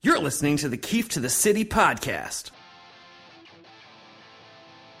listening to the Keefe to the City podcast.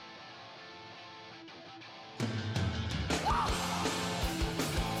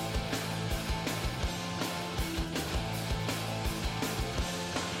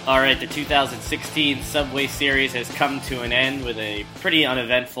 All right, the 2016 Subway Series has come to an end with a pretty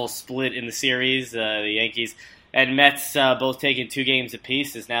uneventful split in the series. The Yankees and Mets both taking 2 games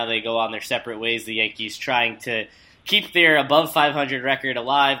apiece as now they go on their separate ways. The Yankees trying to keep their above 500 record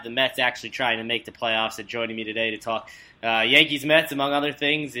alive. The Mets actually trying to make the playoffs. And joining me today to talk Yankees-Mets, among other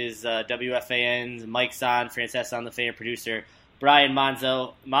things, is WFAN's Mike Son, Francesa on the Fan producer, Brian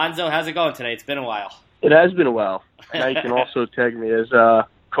Monzo. Monzo, how's it going today? It's been a while. It has been a while. Now you can also tag me as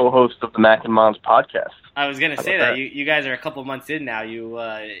co-host of the Mac and Mons podcast. I was going to say that. You guys are a couple months in now,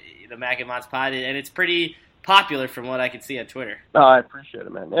 the Mac and Mons pod, and it's pretty popular from what I can see on Twitter. No, I appreciate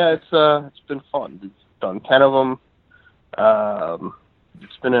it, man. Yeah, it's been fun. We've done 10 of them.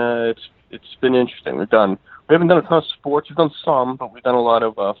 It's been interesting. We haven't done a ton of sports. We've done some, but we've done a lot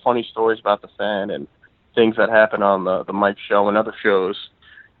of funny stories about the fan and things that happen on the Mike show and other shows,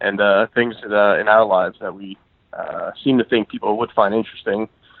 and things in our lives that we seem to think people would find interesting,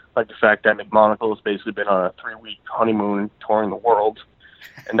 like the fact that McMonagle has basically been on a 3-week honeymoon touring the world,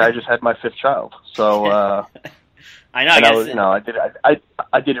 and I just had my 5th child. So I know.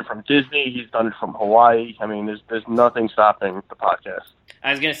 I did it from Disney. He's done it from Hawaii. I mean, there's nothing stopping the podcast.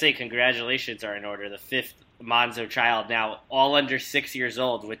 I was going to say congratulations are in order. The 5th Monzo child, now all under 6 years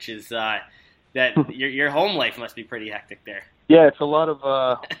old, which is that your home life must be pretty hectic there. Yeah, it's a lot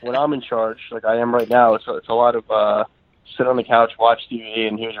of when I'm in charge, like I am right now. It's a lot of sit on the couch, watch TV,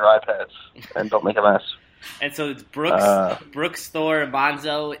 and here's your iPads, and don't make a mess. And so it's Brooks, Thor,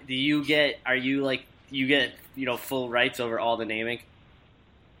 Monzo. You get full rights over all the naming?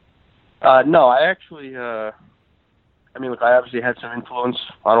 No, I actually. I obviously had some influence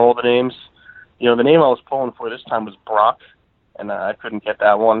on all the names. The name I was pulling for this time was Brock, and I couldn't get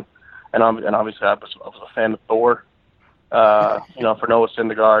that one. And obviously I was a fan of Thor. For Noah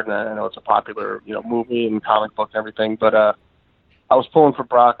Syndergaard, and I know it's a popular, movie and comic book and everything, but I was pulling for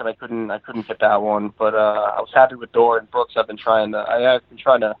Brock and I couldn't get that one. But I was happy with Thor and Brooks. I've been trying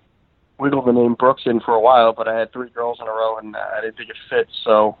to wiggle the name Brooks in for a while, but I had 3 girls in a row and I didn't think it fit.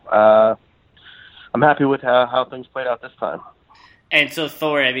 So I'm happy with how things played out this time. And so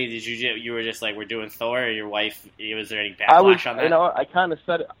Thor, I mean, you were just like, we're doing Thor, or your wife? Was there any backlash on that? I kind of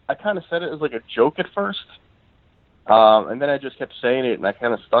said it as like a joke at first. And then I just kept saying it, and I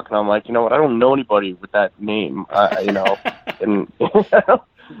kind of stuck, and I'm like, you know what, I don't know anybody with that name, and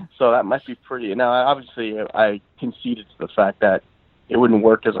so that might be pretty. Now, obviously, I conceded to the fact that it wouldn't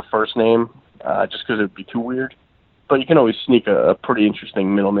work as a first name, just because it would be too weird, but you can always sneak a pretty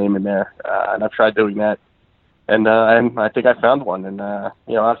interesting middle name in there, and I've tried doing that, and I think I found one, and,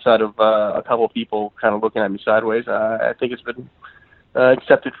 outside of a couple of people kind of looking at me sideways, I think it's been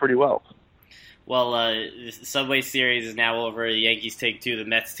accepted pretty well. Well, the Subway Series is now over. The Yankees take 2, the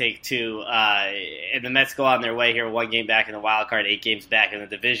Mets take 2, and the Mets go on their way here, 1 game back in the wild card, 8 games back in the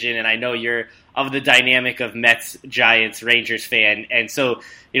division. And I know you're of the dynamic of Mets, Giants, Rangers fan, and so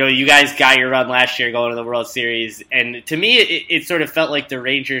you guys got your run last year going to the World Series. And to me, it sort of felt like the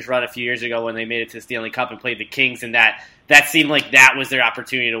Rangers' run a few years ago when they made it to the Stanley Cup and played the Kings, and that seemed like that was their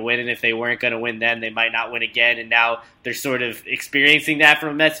opportunity to win, and if they weren't going to win then, they might not win again, and now they're sort of experiencing that from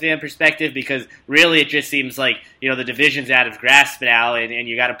a Mets fan perspective, because really it just seems like, the division's out of grasp now, and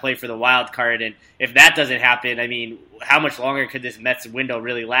you got to play for the wild card, and if that doesn't happen, I mean, how much longer could this Mets window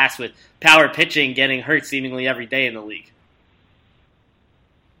really last with power pitching getting hurt seemingly every day in the league?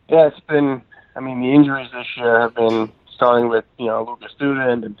 Yeah, the injuries this year have been starting with, Lucas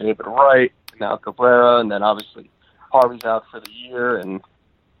Duda and David Wright, and now Cabrera, and then obviously Harvey's out for the year, and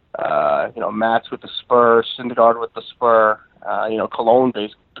Matt's with the Spurs, Syndergaard with the Spur, Cologne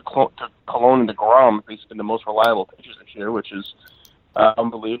and DeGrom basically been the most reliable pitchers this year, which is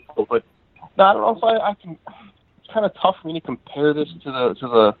unbelievable. But no, I don't know if I can. It's kind of tough for me to compare this to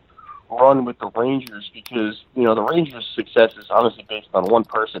the run with the Rangers, because the Rangers' success is honestly based on one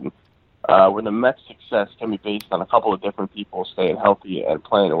person, where the Mets' success can be based on a couple of different people staying healthy and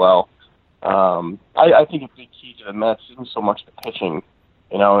playing well. I think a big key to the Mets isn't so much the pitching.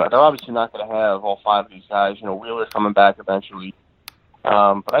 They're obviously not going to have all 5 of these guys. Wheeler's coming back eventually.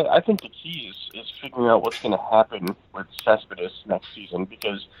 But I think the key is figuring out what's going to happen with Cespedes next season,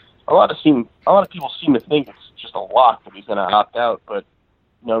 because a lot of people seem to think it's just a lock that he's going to opt out. But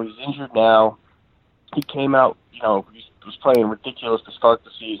he's injured now. He came out. He was playing ridiculous to start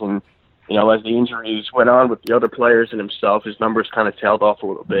the season. As the injuries went on with the other players and himself, his numbers kind of tailed off a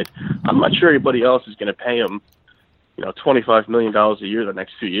little bit. I'm not sure anybody else is going to pay him, $25 million a year the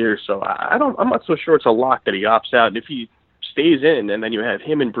next 2 years. So I'm not so sure it's a lock that he opts out. And if he stays in, and then you have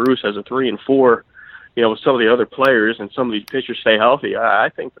him and Bruce as a 3 and 4, with some of the other players, and some of these pitchers stay healthy, I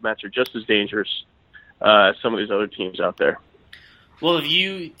think the Mets are just as dangerous as some of these other teams out there. Well, if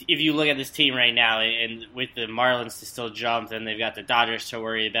you look at this team right now, and with the Marlins to still jump, and they've got the Dodgers to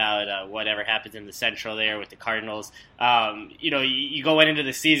worry about, whatever happens in the Central there with the Cardinals. You go into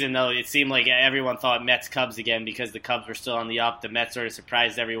the season, though, it seemed like everyone thought Mets-Cubs again because the Cubs were still on the up. The Mets sort of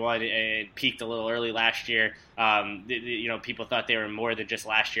surprised everyone and peaked a little early last year. People thought they were more than just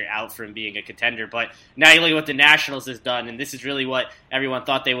last year out from being a contender. But now you look at what the Nationals has done, and this is really what everyone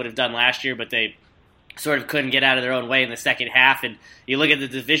thought they would have done last year, but they sort of couldn't get out of their own way in the second half. And you look at the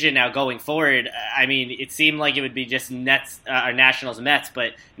division now going forward, I mean, it seemed like it would be just Nationals Mets,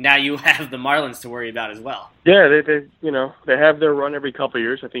 but now you have the Marlins to worry about as well. Yeah, they have their run every couple of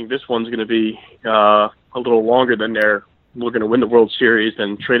years. I think this one's going to be a little longer than we're going to win the World Series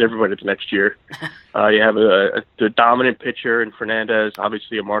and trade everybody to next year. You have a dominant pitcher in Fernandez,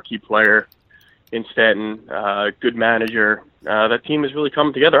 obviously a marquee player in Stanton, good manager. That team is really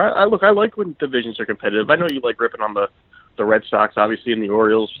coming together. I like when divisions are competitive. I know you like ripping on the Red Sox, obviously, and the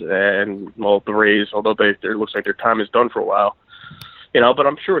Orioles, and the Rays, although it looks like their time is done for a while. But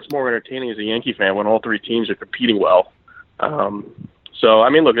I'm sure it's more entertaining as a Yankee fan when all three teams are competing well. So, I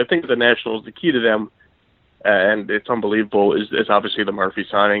mean, look, I think the Nationals, the key to them, and it's unbelievable, is obviously the Murphy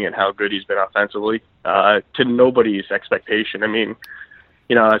signing and how good he's been offensively, to nobody's expectation. I mean,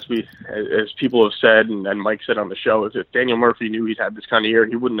 as people have said, and Mike said on the show, if Daniel Murphy knew he'd had this kind of year,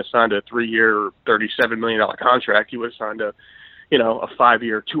 he wouldn't have signed a 3-year, $37 million contract. He would have signed a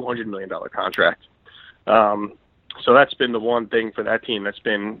 5-year, $200 million contract. So that's been the one thing for that team that's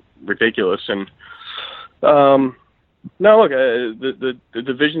been ridiculous. And no, look, the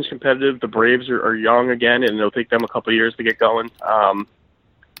division's competitive. The Braves are young again, and it'll take them a couple of years to get going.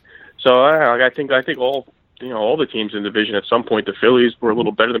 So I think all the teams in the division at some point, the Phillies were a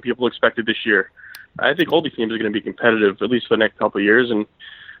little better than people expected this year. I think all these teams are going to be competitive, at least for the next couple of years. And,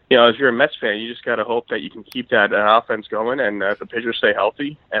 if you're a Mets fan, you just got to hope that you can keep that offense going and the pitchers stay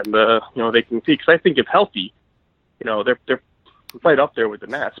healthy and, they can see. Because I think if healthy, they're right up there with the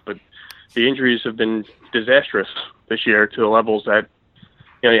Nats. But the injuries have been disastrous this year to the levels that,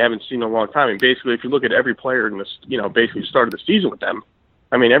 you haven't seen in a long time. And basically, if you look at every player in this, basically started the season with them,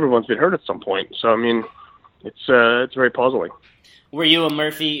 I mean, everyone's been hurt at some point. So, I mean, it's very puzzling. Were you a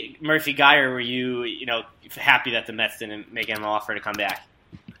Murphy guy, or were you happy that the Mets didn't make him an offer to come back?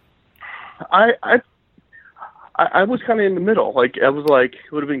 I was kind of in the middle. I was like,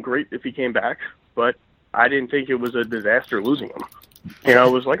 it would have been great if he came back, but I didn't think it was a disaster losing him.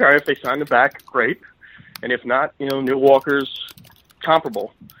 It was like, all right, if they signed him back, great, and if not, Neil Walker's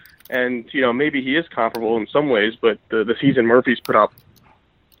comparable, and maybe he is comparable in some ways, but the season Murphy's put up,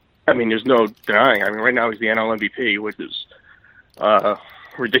 I mean, there's no denying. I mean, right now he's the NL MVP, which is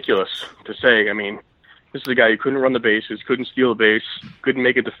ridiculous to say. I mean, this is a guy who couldn't run the bases, couldn't steal a base, couldn't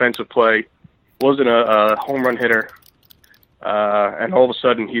make a defensive play, wasn't a home run hitter, and all of a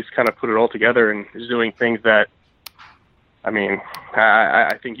sudden he's kind of put it all together and is doing things that, I mean,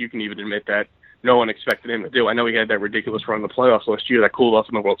 I think you can even admit that no one expected him to do. I know he had that ridiculous run in the playoffs last year that cooled off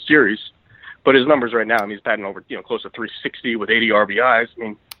in the World Series, but his numbers right now, I mean, he's batting over, close to 360 with 80 RBIs. I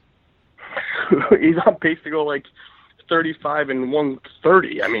mean, he's on pace to go like 35 and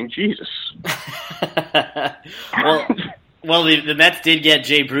 130. I mean, Jesus. Well, the Mets did get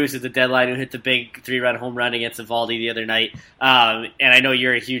Jay Bruce at the deadline, who hit the big 3-run home run against Eovaldi the other night. And I know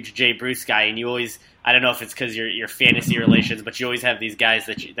you're a huge Jay Bruce guy, and you always, I don't know if it's because your fantasy relations, but you always have these guys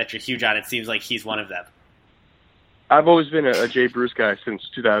that you're huge on. It seems like he's one of them. I've always been a Jay Bruce guy since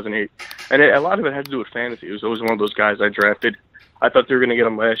 2008, and a lot of it had to do with fantasy. It was always one of those guys I drafted. I thought they were going to get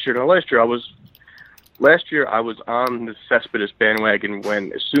him last year. Now, last year I was on the Cespedes bandwagon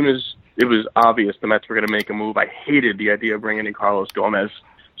when, as soon as it was obvious the Mets were going to make a move, I hated the idea of bringing in Carlos Gomez.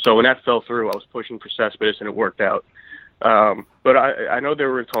 So when that fell through, I was pushing for Cespedes, and it worked out. But I know there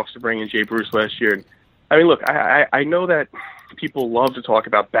were talks to bring in Jay Bruce last year. I mean, look, I know that people love to talk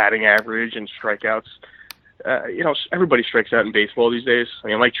about batting average and strikeouts. Everybody strikes out in baseball these days. I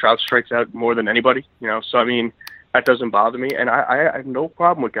mean, Mike Trout strikes out more than anybody, so I mean, that doesn't bother me. And I have no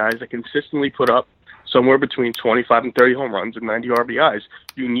problem with guys that consistently put up somewhere between 25 and 30 home runs and 90 RBIs.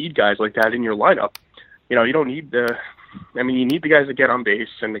 You need guys like that in your lineup. You don't need you need the guys that get on base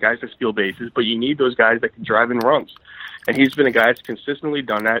and the guys that steal bases, but you need those guys that can drive in runs. And he's been a guy that's consistently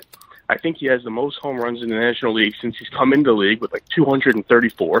done that. I think he has the most home runs in the National League since he's come into the league with like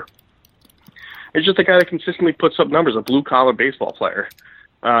 234. It's just a guy that consistently puts up numbers, a blue-collar baseball player.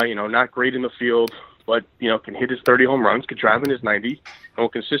 Not great in the field, but, can hit his 30 home runs, could drive in his 90, and will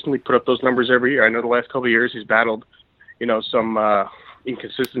consistently put up those numbers every year. I know the last couple of years he's battled, some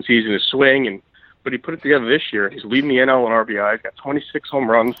inconsistencies in his swing, but he put it together this year. He's leading the NL in RBI. He's got 26 home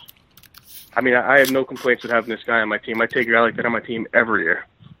runs. I mean, I have no complaints with having this guy on my team. I take a guy like that on my team every year.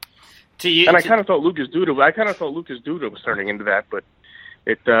 I kind of thought Lucas Duda was turning into that, but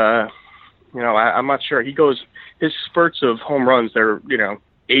I'm not sure. His spurts of home runs, they're,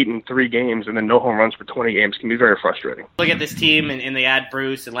 8 in 3 games, and then no home runs for 20 games can be very frustrating. Look at this team, and they add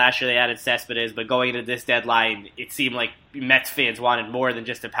Bruce, and last year they added Cespedes, but going into this deadline, it seemed like Mets fans wanted more than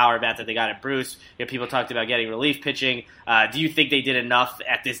just a power bat that they got at Bruce. People talked about getting relief pitching. Do you think they did enough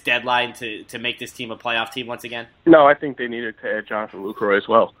at this deadline to make this team a playoff team once again? No, I think they needed to add Jonathan Lucroy as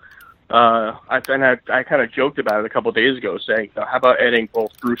well. I kind of joked about it a couple of days ago, saying, how about adding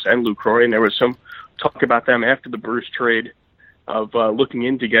both Bruce and Lucroy? And there was some talk about them after the Bruce trade of looking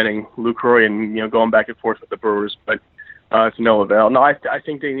into getting Lucroy and going back and forth with the Brewers, but to no avail. No, I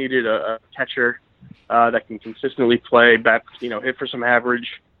think they needed a catcher that can consistently play, hit for some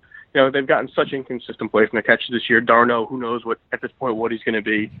average. They've gotten such inconsistent play from the catcher this year. Darno, who knows at this point what he's going to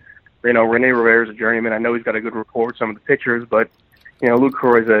be. Rene Rivera's a journeyman. I know he's got a good rapport with some of the pitchers, but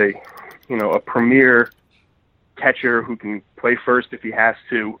Lucroy is a premier catcher who can play first if he has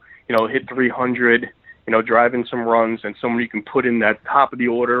to. Hit 300. Drive in some runs, and someone you can put in that top of the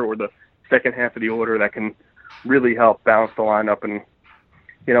order or the second half of the order that can really help balance the lineup. And,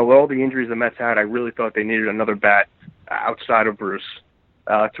 with all the injuries the Mets had, I really thought they needed another bat outside of Bruce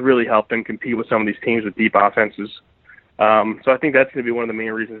to really help them compete with some of these teams with deep offenses. So I think that's going to be one of the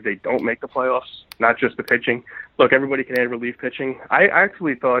main reasons they don't make the playoffs, not just the pitching. Look, everybody can add relief pitching. I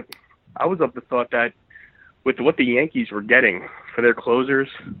was of the thought that with what the Yankees were getting for their closers,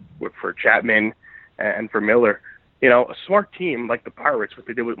 for Chapman and for Miller, a smart team like the Pirates, what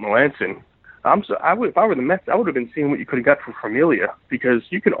they did with Melanson, if I were the Mets, I would have been seeing what you could have got from Familia, because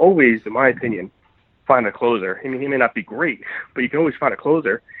you can always, in my opinion, find a closer. I mean, he may not be great, but you can always find a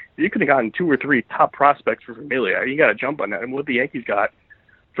closer. You could have gotten 2 or 3 top prospects for Familia. You got to jump on that. And what the Yankees got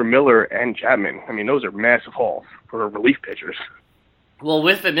for Miller and Chapman, I mean, those are massive hauls for relief pitchers. Well,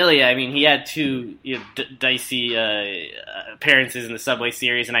 with Familia, I mean, he had 2 dicey appearances in the Subway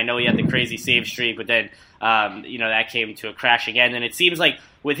Series, and I know he had the crazy save streak, but then that came to a crash again. And it seems like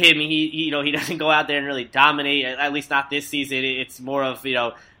with him, he doesn't go out there and really dominate. At least not this season. It's more of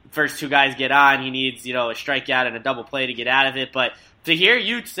first 2 guys get on, he needs a strikeout and a double play to get out of it. But to hear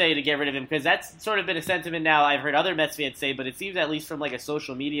you say to get rid of him, because that's sort of been a sentiment now I've heard other Mets fans say, but it seems at least from like a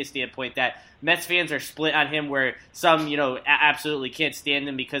social media standpoint that Mets fans are split on him, where some, absolutely can't stand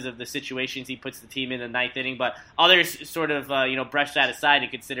him because of the situations he puts the team in the 9th inning, but others sort of, brush that aside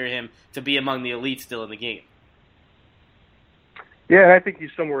and consider him to be among the elite still in the game. Yeah, I think he's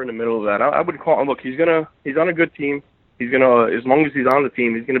somewhere in the middle of that. I would call him, look, he's on a good team. He's going to, as long as he's on the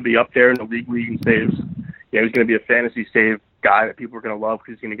team, he's going to be up there in the league leading saves. He's going to be a fantasy save guy that people are going to love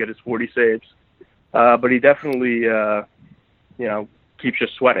because he's going to get his 40 saves. But he definitely, keeps you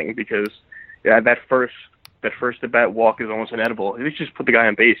sweating because that first at bat walk is almost inedible. At least just put the guy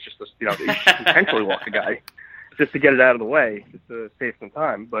on base, just to, intentionally walk the guy, just to get it out of the way, just to save some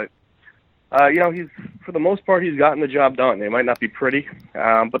time. But he's, for the most part, he's gotten the job done. They might not be pretty,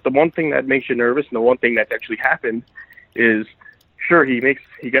 but the one thing that makes you nervous, and the one thing that's actually happened, is sure he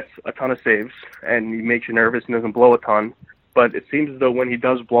gets a ton of saves and he makes you nervous and doesn't blow a ton. But it seems as though when he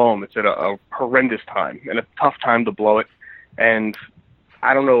does blow them, it's at a horrendous time and a tough time to blow it. And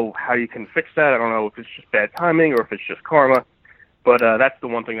I don't know how you can fix that. I don't know if it's just bad timing or if it's just karma. But that's the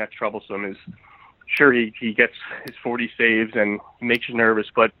one thing that's troublesome is, sure, he gets his 40 saves and he makes you nervous,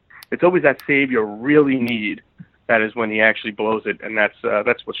 but it's always that save you really need. That is when he actually blows it, and that's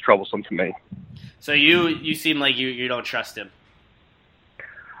what's troublesome to me. So you seem like you don't trust him.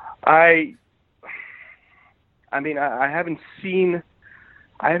 I haven't seen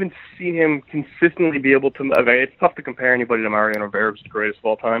him consistently be able to. I mean, it's tough to compare anybody to Mariano Rivera, who's the greatest of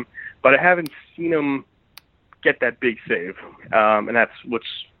all time, but I haven't seen him get that big save, and that's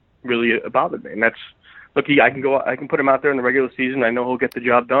what's really bothered me. And that's I can put him out there in the regular season. I know he'll get the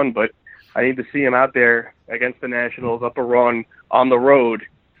job done, but I need to see him out there against the Nationals, up a run on the road,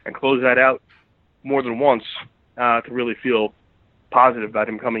 and close that out more than once to really feel positive about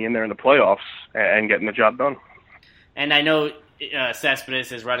him coming in there in the playoffs and getting the job done. And I know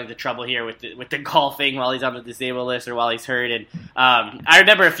Cespedes is running into trouble here with the golfing while he's on the disabled list or while he's hurt. And I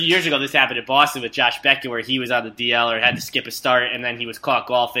remember a few years ago this happened in Boston with Josh Beckett, where he was on the DL or had to skip a start, and then he was caught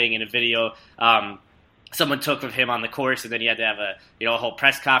golfing in a video. someone took of him on the course, and then he had to have a whole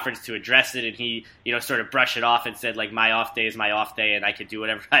press conference to address it, and he sort of brushed it off and said, like, my off day is my off day and I can do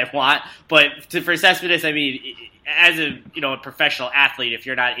whatever I want. But for Cespedes, I mean, as a professional athlete, if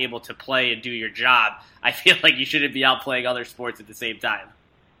you're not able to play and do your job, I feel like you shouldn't be out playing other sports at the same time.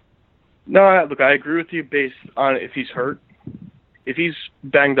 No, look, I agree with you based on if he's hurt. If he's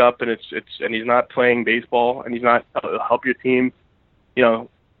banged up and and he's not playing baseball and he's not help your team,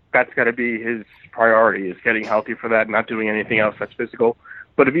 that's got to be his priority, is getting healthy for that, not doing anything else that's physical.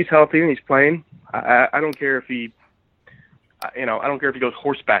 But if he's healthy and he's playing, I don't care if he, I don't care if he goes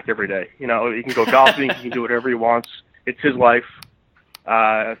horseback every day. He can go golfing, he can do whatever he wants. It's his life.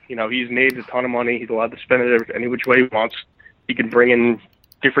 He's made a ton of money. He's allowed to spend it any which way he wants. He can bring in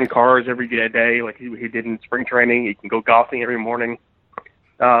different cars every day, like he did in spring training. He can go golfing every morning.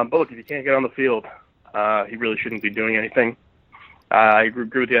 But look, if he can't get on the field, he really shouldn't be doing anything. I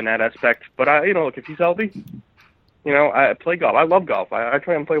agree with you on that aspect. But look, if he's healthy, I play golf. I love golf. I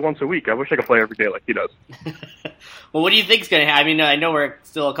try and play once a week. I wish I could play every day like he does. Well, what do you think's going to happen? I mean, I know we're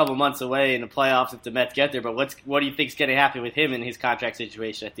still a couple months away in the playoffs if the Mets get there, but what do you think's going to happen with him and his contract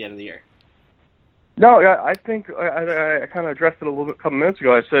situation at the end of the year? No, I think I kind of addressed it a couple minutes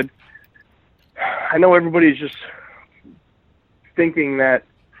ago. I said, I know everybody's just thinking that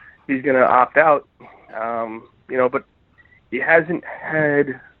he's going to opt out, but he hasn't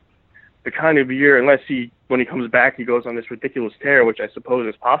had the kind of year, unless when he comes back, he goes on this ridiculous tear, which I suppose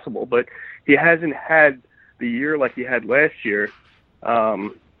is possible, but he hasn't had the year like he had last year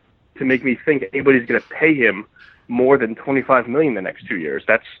to make me think anybody's going to pay him more than $25 million the next 2 years.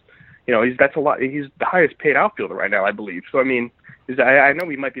 That's a lot. He's the highest paid outfielder right now, I believe. So, I mean, I know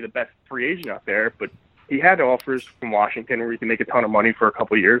he might be the best free agent out there, but he had offers from Washington where he can make a ton of money for a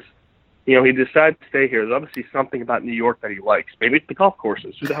couple of years. He decided to stay here. There's obviously something about New York that he likes. Maybe it's the golf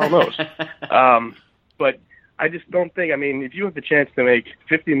courses. Who the hell knows? But I just don't think, if you have the chance to make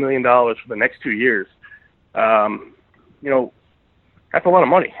 $50 million for the next 2 years, that's a lot of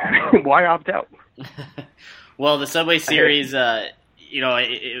money. Why opt out? Well, the Subway Series,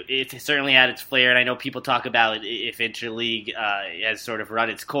 it certainly had its flair, and I know people talk about if Interleague has sort of run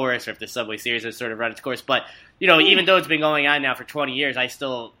its course, or if the Subway Series has sort of run its course. But, even though it's been going on now for 20 years, I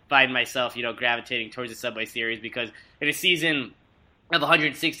still find myself, gravitating towards the Subway Series because in a season of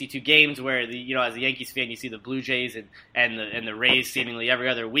 162 games where, as a Yankees fan, you see the Blue Jays and the Rays seemingly every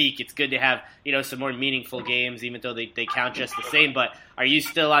other week, it's good to have, some more meaningful games, even though they count just the same. But are you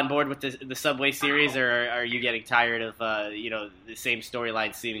still on board with the Subway Series, or are you getting tired of, the same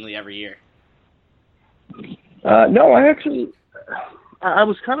storyline seemingly every year? No, I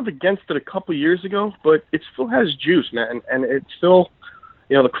was kind of against it a couple years ago, but it still has juice, man. And it's still,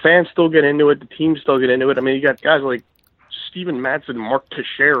 the fans still get into it. The teams still get into it. You got guys like Steven Matson and Mark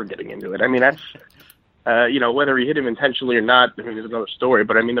Teixeira getting into it. That's, whether he hit him intentionally or not, is another story.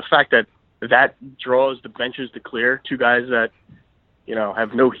 But, the fact that draws the benches to clear, two guys that,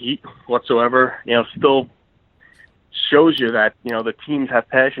 have no heat whatsoever, still shows you that, the teams have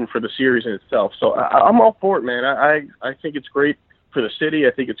passion for the series in itself. So I'm all for it, man. I think it's great for the city.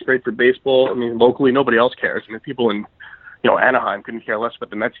 I think it's great for baseball. Locally, nobody else cares. People in, Anaheim couldn't care less about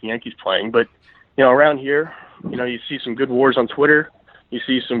the Mets and Yankees playing. But, around here, you see some good wars on Twitter. You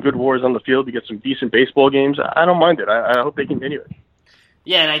see some good wars on the field. You get some decent baseball games. I don't mind it. I hope they continue it.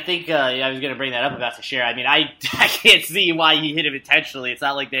 Yeah, and I think I was going to bring that up about Teixeira. I can't see why he hit him intentionally. It's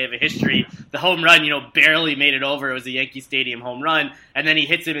not like they have a history. The home run, barely made it over. It was a Yankee Stadium home run, and then he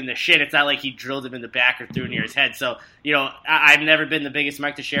hits him in the shin. It's not like he drilled him in the back or threw near his head. So, I've never been the biggest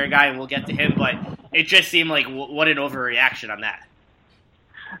Mark Teixeira guy, and we'll get to him, but it just seemed like what an overreaction on that.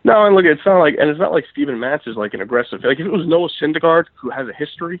 No, and look, it's not like Steven Matz is like an aggressive. Like if it was Noah Syndergaard, who has a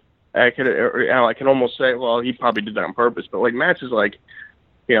history, I can almost say, well, he probably did that on purpose. But like Matz is like,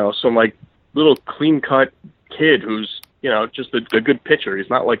 some like little clean cut kid who's just a good pitcher. He's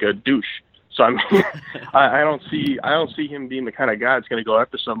not like a douche. So I don't see him being the kind of guy that's going to go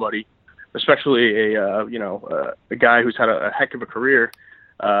after somebody, especially a guy who's had a heck of a career.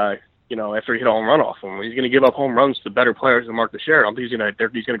 After he hit a home run off him, he's going to give up home runs to better players than Mark Teixeira. I don't think he's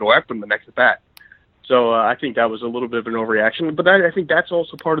going to go after him the next at bat. So I think that was a little bit of an overreaction. But I think that's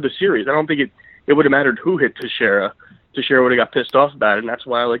also part of the series. I don't think it would have mattered who hit Teixeira. Teixeira would have got pissed off about it, and that's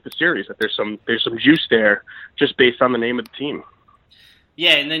why I like the series. That there's some juice there, just based on the name of the team.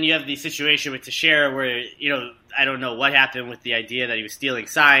 Yeah, and then you have the situation with Teixeira where, I don't know what happened with the idea that he was stealing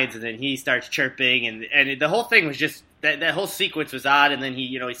signs, and then he starts chirping, and the whole thing was just, that whole sequence was odd, and then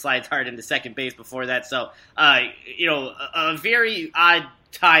he slides hard into second base before that. So, a very odd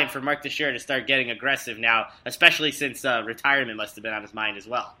time for Mark Teixeira to start getting aggressive now, especially since retirement must have been on his mind as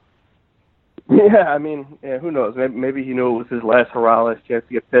well. Yeah, I mean, who knows? Maybe he knew it was his last hurrah, last chance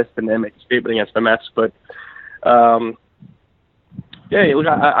to get pissed and then make a statement against the Mets. But yeah, look,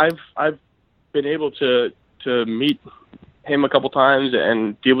 I've been able to meet him a couple times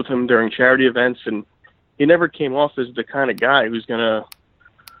and deal with him during charity events, and he never came off as the kind of guy who's gonna,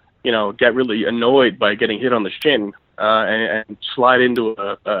 get really annoyed by getting hit on the shin and slide into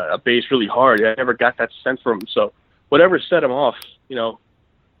a base really hard. I never got that sense from him. So whatever set him off, who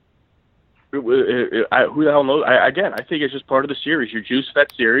the hell knows? I think it's just part of the series. You juice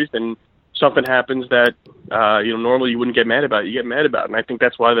that series, and something happens that normally you wouldn't get mad about. You get mad about, and I think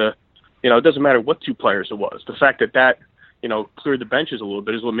that's why it doesn't matter what two players it was. The fact that cleared the benches a little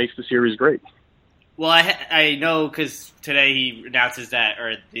bit is what makes the series great. Well, I know because today he announces that,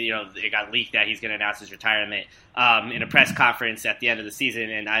 or it got leaked that he's going to announce his retirement in a press conference at the end of the season,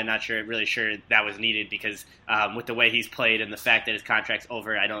 and I'm not really sure that was needed because with the way he's played and the fact that his contract's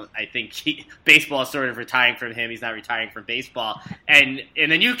over, I think baseball is sort of retiring from him. He's not retiring from baseball, and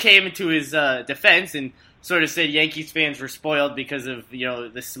then you came into his defense and sort of said Yankees fans were spoiled because of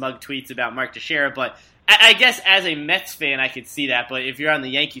the smug tweets about Mark Teixeira, but I guess as a Mets fan, I could see that, but if you're on the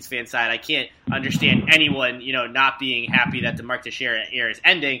Yankees fan side, I can't understand anyone, not being happy that the Mark Teixeira era is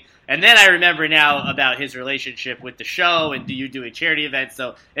ending. And then I remember now about his relationship with the show and you doing charity events,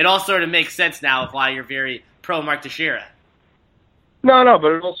 so it all sort of makes sense now of why you're very pro Mark Teixeira. No,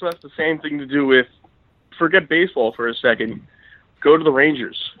 but it also has the same thing to do with, forget baseball for a second, go to the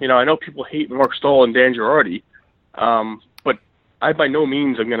Rangers. I know people hate Mark Stahl and Dan Girardi, but I by no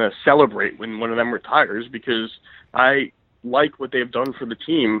means am going to celebrate when one of them retires because I like what they've done for the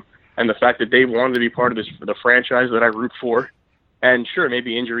team and the fact that they wanted to be part of this for the franchise that I root for. And sure,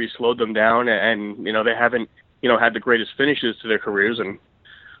 maybe injuries slowed them down and they haven't, had the greatest finishes to their careers. And,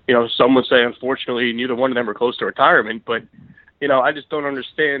 some would say, unfortunately, neither one of them are close to retirement. But, I just don't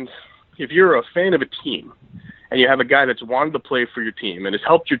understand if you're a fan of a team and you have a guy that's wanted to play for your team and has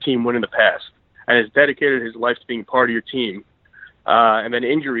helped your team win in the past and has dedicated his life to being part of your team, and then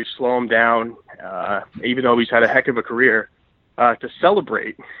injuries slow him down, even though he's had a heck of a career, to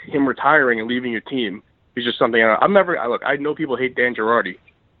celebrate him retiring and leaving your team is just something I know people hate Dan Girardi,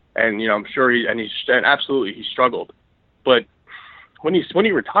 and I'm sure he's absolutely he struggled, but when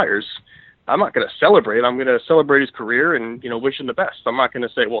he retires, I'm not going to celebrate. I'm going to celebrate his career and wish him the best. I'm not going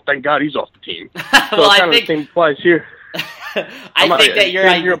to say, well, thank God he's off the team. So well, kind of the same applies here. I think that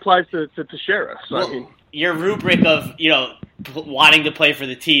your applies to Teixeira. So well, your rubric of wanting to play for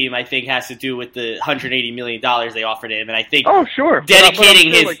the team, I think, has to do with the $180 million they offered him, and I think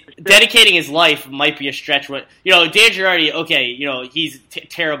dedicating his life might be a stretch. Dan Girardi, okay, he's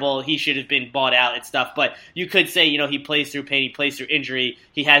terrible. He should have been bought out and stuff. But you could say, he plays through pain, he plays through injury.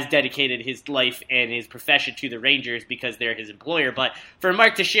 He has dedicated his life and his profession to the Rangers because they're his employer. But for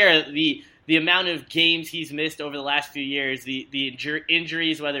Mark Teixeira, the amount of games he's missed over the last few years, the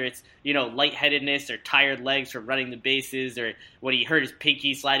injuries, whether it's lightheadedness or tired legs from running the bases, or when he hurt his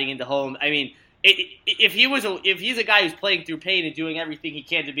pinky sliding into home. I mean, if he's a guy who's playing through pain and doing everything he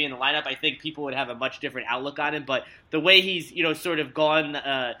can to be in the lineup, I think people would have a much different outlook on him. But the way he's sort of gone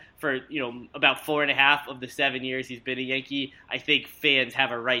for about 4.5 of the 7 years he's been a Yankee, I think fans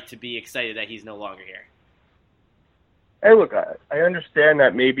have a right to be excited that he's no longer here. Hey, look, I understand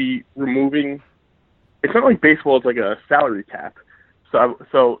that maybe removing – it's not like baseball is like a salary cap.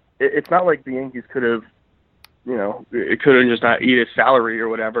 So it's not like the Yankees could have, it could have just not eat his salary or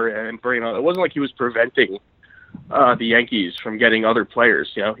whatever and bring on – it wasn't like he was preventing the Yankees from getting other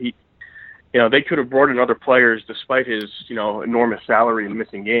players. They could have brought in other players despite his, enormous salary and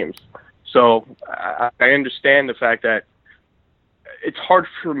missing games. So I understand the fact that it's hard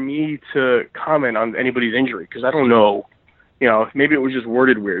for me to comment on anybody's injury because I don't know. Maybe it was just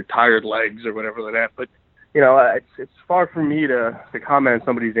worded weird, tired legs or whatever like that. But it's far from me to comment on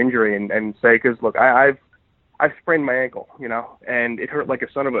somebody's injury and say because look, I've sprained my ankle, and it hurt like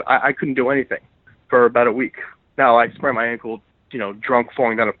a son of a. I couldn't do anything for about a week. Now I sprained my ankle, drunk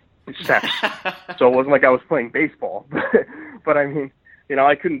falling down a steps. So it wasn't like I was playing baseball, but I mean.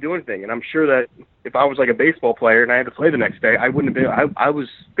 I couldn't do anything, and I'm sure that if I was like a baseball player and I had to play the next day, I wouldn't have been. I was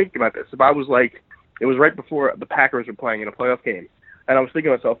thinking about this. If I was like, it was right before the Packers were playing in a playoff game, and I was thinking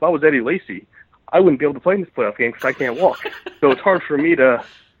to myself, if I was Eddie Lacy, I wouldn't be able to play in this playoff game because I can't walk. So it's hard for me to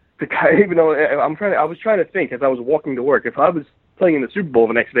even though I was trying to think as I was walking to work. If I was playing in the Super Bowl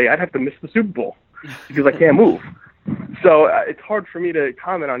the next day, I'd have to miss the Super Bowl because I can't move. So it's hard for me to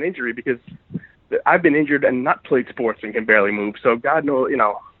comment on injury because I've been injured and not played sports and can barely move. So God knows,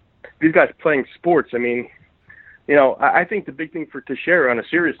 these guys playing sports. I mean, I think the big thing for Teixeira on a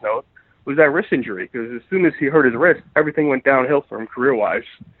serious note was that wrist injury because as soon as he hurt his wrist, everything went downhill for him career-wise.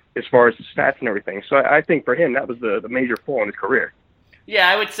 as far as the stats and everything. So I think for him, that was the major flaw in his career. Yeah,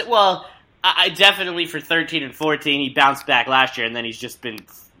 I would say, well, I definitely for 13 and 14, he bounced back last year, and then he's just been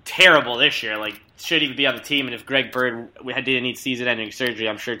terrible this year. Like, shouldn't even be on the team, and if Greg Bird didn't need season-ending surgery,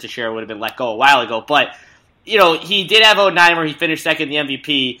 I'm sure Teixeira would have been let go a while ago. But, you know, he did have 09 where he finished second in the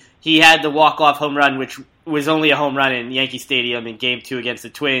MVP. He had the walk-off home run, which was only a home run in Yankee Stadium in Game 2 against the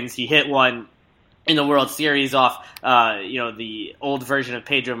Twins. He hit one in the World Series off, the old version of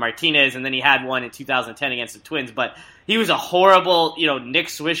Pedro Martinez, and then he had one in 2010 against the Twins. But he was a horrible, Nick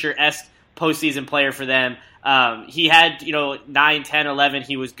Swisher-esque postseason player for them. He had, 9, 10, 11,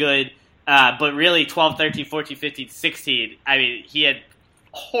 he was good. But really 12, 13, 14, 15, 16, I mean, he had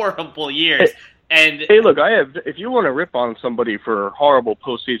horrible years. And hey, look, if you want to rip on somebody for horrible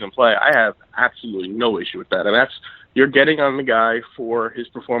postseason play, I have absolutely no issue with that. I mean, you're getting on the guy for his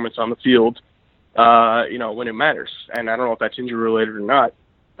performance on the field, when it matters. And I don't know if that's injury related or not.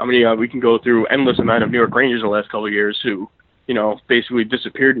 I mean, we can go through endless amount of New York Rangers the last couple of years who, basically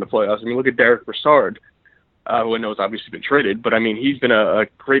disappeared in the playoffs. I mean, look at Derek Brassard, who I know has obviously been traded, but I mean, he's been a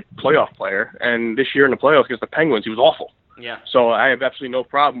great playoff player. And this year in the playoffs against the Penguins, he was awful. Yeah. So I have absolutely no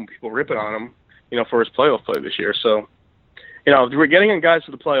problem with people ripping on him, for his playoff play this year. So, if we're getting in guys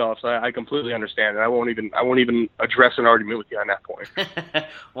for the playoffs, I completely understand, and I won't even address an argument with you on that point.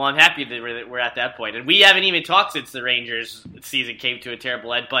 Well, I'm happy that we're at that point, and we haven't even talked since the Rangers season came to a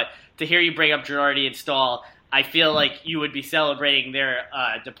terrible end. But to hear you bring up Girardi and Stahl, I feel like you would be celebrating their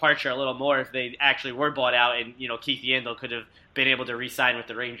departure a little more if they actually were bought out, and Keith Yandle could have been able to re-sign with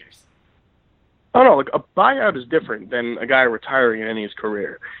the Rangers. Oh no, a buyout is different than a guy retiring in any of his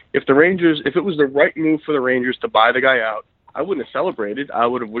career. If it was the right move for the Rangers to buy the guy out, I wouldn't have celebrated. I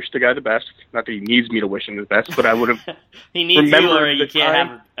would have wished the guy the best. Not that he needs me to wish him the best, but I would have. He needs you, or you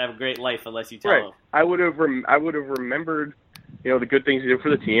can't have a great life unless you tell him. I would have remembered, the good things he did for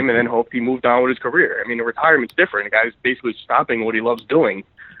the team, and then hoped he moved on with his career. I mean, the retirement's different. The guy's basically stopping what he loves doing,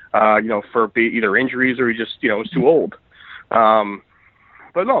 for either injuries or he just, is too old.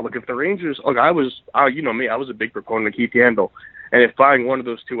 But no, look, if the Rangers, I was a big proponent of Keith Yandle, and if buying one of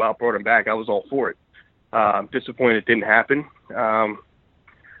those two out brought him back, I was all for it. Disappointed it didn't happen.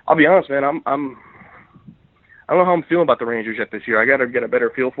 I'll be honest, man, I don't know how I'm feeling about the Rangers yet this year. I got to get a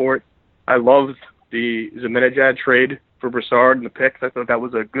better feel for it. I loved the Zibanejad trade for Brassard and the picks. I thought that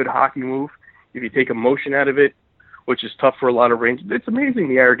was a good hockey move. If you take emotion out of it, which is tough for a lot of Rangers, it's amazing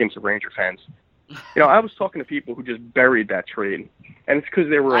the arrogance of Ranger fans. I was talking to people who just buried that trade, and it's because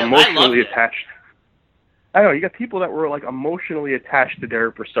they were emotionally attached. I know, you got people that were emotionally attached to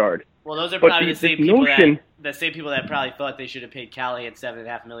Derek Brassard. Well, those are probably the same people that probably thought they should have paid Callahan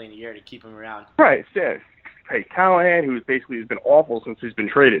 $7.5 million a year to keep him around. Right, yeah. Hey, Callahan, who basically has been awful since he's been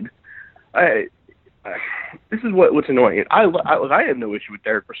traded. This is what's annoying. I have no issue with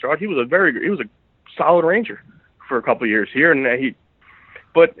Derek Brassard. He was a solid Ranger for a couple of years here, and at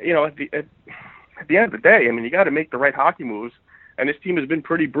the end of the day, I mean, you got to make the right hockey moves, and this team has been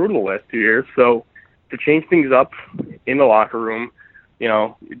pretty brutal the last 2 years. So to change things up in the locker room,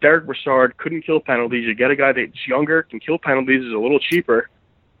 Derek Brassard couldn't kill penalties. You get a guy that's younger, can kill penalties, is a little cheaper.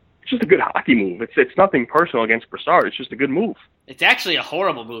 It's just a good hockey move. It's nothing personal against Brassard. It's just a good move. It's actually a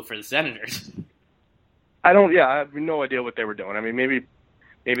horrible move for the Senators. I have no idea what they were doing. I mean, maybe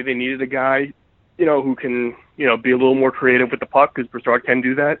they needed a guy, who can, be a little more creative with the puck, because Brassard can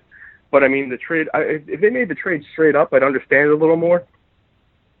do that. But I mean, the trade, if they made the trade straight up, I'd understand it a little more.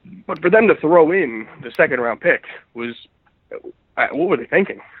 But for them to throw in the second-round pick was, what were they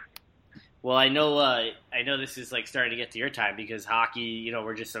thinking? Well, I know this is starting to get to your time because hockey,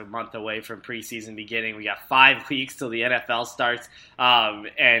 we're just a month away from preseason beginning. We got 5 weeks till the NFL starts,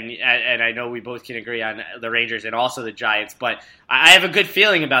 and I know we both can agree on the Rangers and also the Giants. But I have a good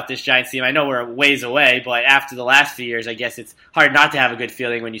feeling about this Giants team. I know we're ways away, but after the last few years, I guess it's hard not to have a good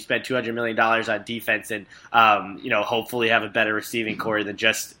feeling when you spend $200 million on defense and hopefully have a better receiving core than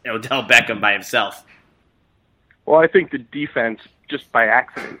just Odell Beckham by himself. Well, I think the defense, just by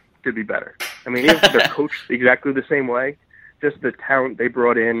accident, could be better. I mean, even if they're coached exactly the same way, just the talent they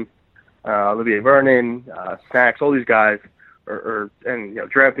brought in, Olivier Vernon, Snacks, all these guys, and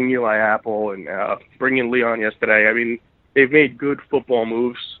drafting Eli Apple and bringing in Leon yesterday. I mean, they've made good football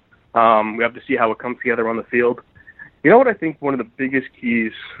moves. We have to see how it comes together on the field. You know what I think one of the biggest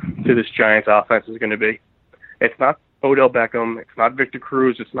keys to this Giants offense is going to be? It's not Odell Beckham. It's not Victor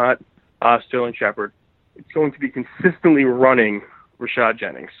Cruz. It's not Sterling Shepard. It's going to be consistently running Rashad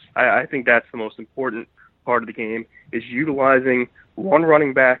Jennings. I think that's the most important part of the game, is utilizing one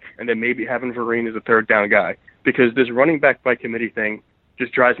running back and then maybe having Vereen as a third down guy. Because this running back by committee thing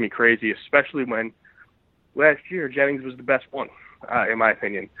just drives me crazy, especially when last year Jennings was the best one. in my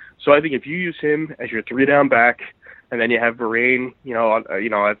opinion. So I think if you use him as your 3-down back, and then you have Vereen,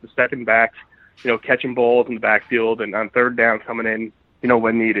 as the second back, catching balls in the backfield and on third down coming in,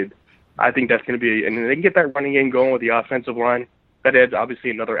 when needed. I think that's going to be, and they can get that running game going with the offensive line. That adds obviously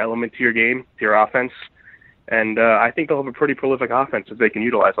another element to your game, to your offense. And I think they'll have a pretty prolific offense if they can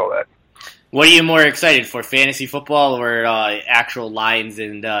utilize all that. What are you more excited for, fantasy football or actual lines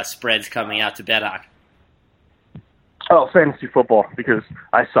and spreads coming out to bet on? Oh, fantasy football, because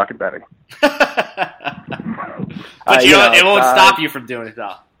I suck at betting. But it won't stop you from doing it,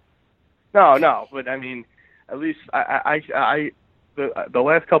 though. No, but I mean, at least the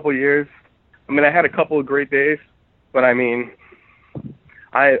last couple of years, I mean, I had a couple of great days, but I mean,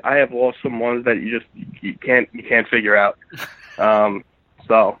 I have lost some ones that you can't figure out.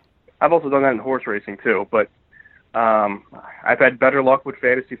 So I've also done that in horse racing too, but I've had better luck with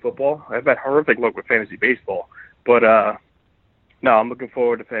fantasy football. I've had horrific luck with fantasy baseball, but no, I'm looking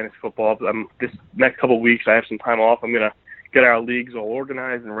forward to fantasy football. This next couple of weeks, I have some time off. I'm gonna get our leagues all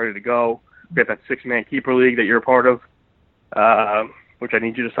organized and ready to go. We got that 6-man keeper league that you're a part of, which I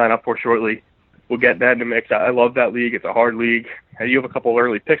need you to sign up for shortly. We'll get that in the mix. I love that league. It's a hard league. And you have a couple of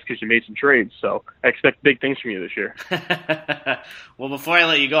early picks because you made some trades, so I expect big things from you this year. Well, before I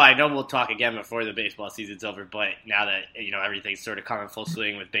let you go, I know we'll talk again before the baseball season's over, but now that everything's sort of coming full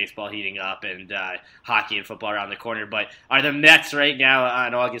swing with baseball heating up and hockey and football around the corner, but are the Mets right now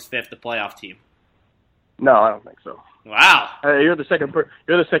on August 5th the playoff team? No, I don't think so. Wow. You're the second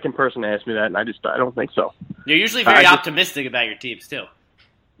person to ask me that, and I don't think so. You're usually very optimistic about your teams too.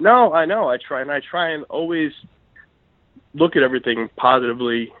 No, I know. I try and always look at everything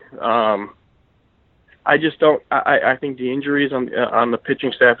positively. I just don't. I think the injuries on the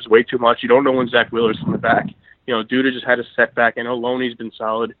pitching staff is way too much. You don't know when Zach Wheeler's coming back. Duda just had a setback. I know Loney's been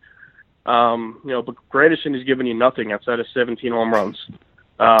solid. But Granderson has given you nothing outside of 17 home runs.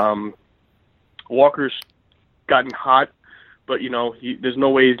 Walker's gotten hot, but there's no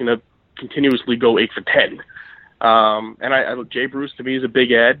way he's going to continuously go 8 for 10. And Jay Bruce to me is a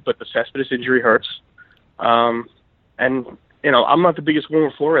big ad, but the Cespedes injury hurts. And I'm not the biggest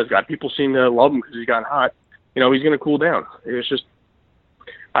Wilmer Flores guy. People seem to love him because he's gotten hot. He's going to cool down. It's just,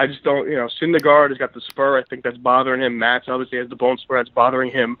 I just don't. Syndergaard has got the spur. I think that's bothering him. Matz obviously has the bone spur. That's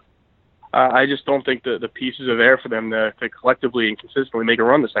bothering him. I just don't think the pieces are there for them to collectively and consistently make a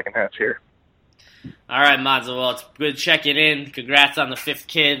run the second half here. All right, Monzo. Well, it's good checking in. Congrats on the 5th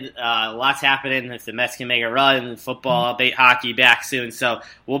kid. Lots happening. If the Mets can make a run, football, hockey back soon. So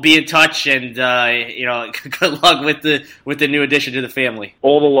we'll be in touch, and good luck with the new addition to the family.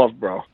 All the love, bro.